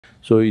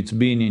So it's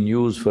been in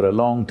use for a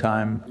long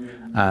time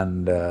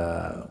and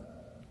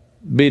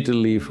beetle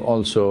leaf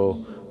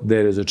also,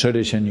 there is a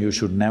tradition you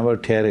should never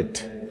tear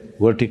it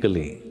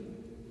vertically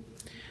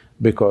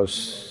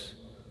because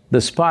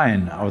the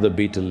spine of the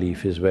beetle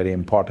leaf is very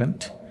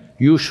important.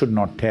 You should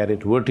not tear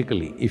it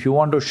vertically. If you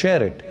want to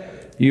share it,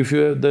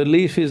 the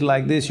leaf is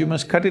like this, you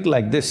must cut it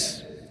like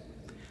this,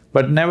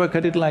 but never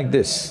cut it like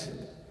this.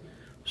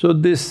 So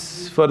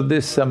for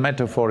this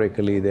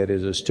metaphorically there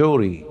is a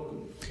story.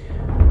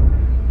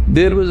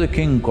 There was a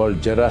king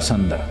called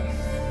Jarasandha.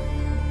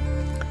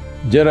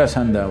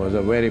 Jarasandha was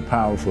a very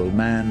powerful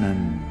man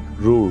and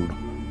ruled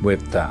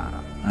with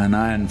an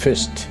iron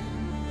fist.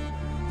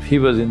 He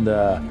was in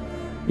the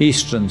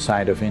eastern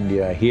side of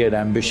India, he had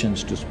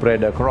ambitions to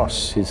spread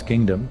across his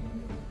kingdom.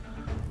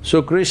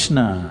 So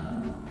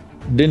Krishna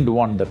didn't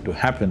want that to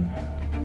happen.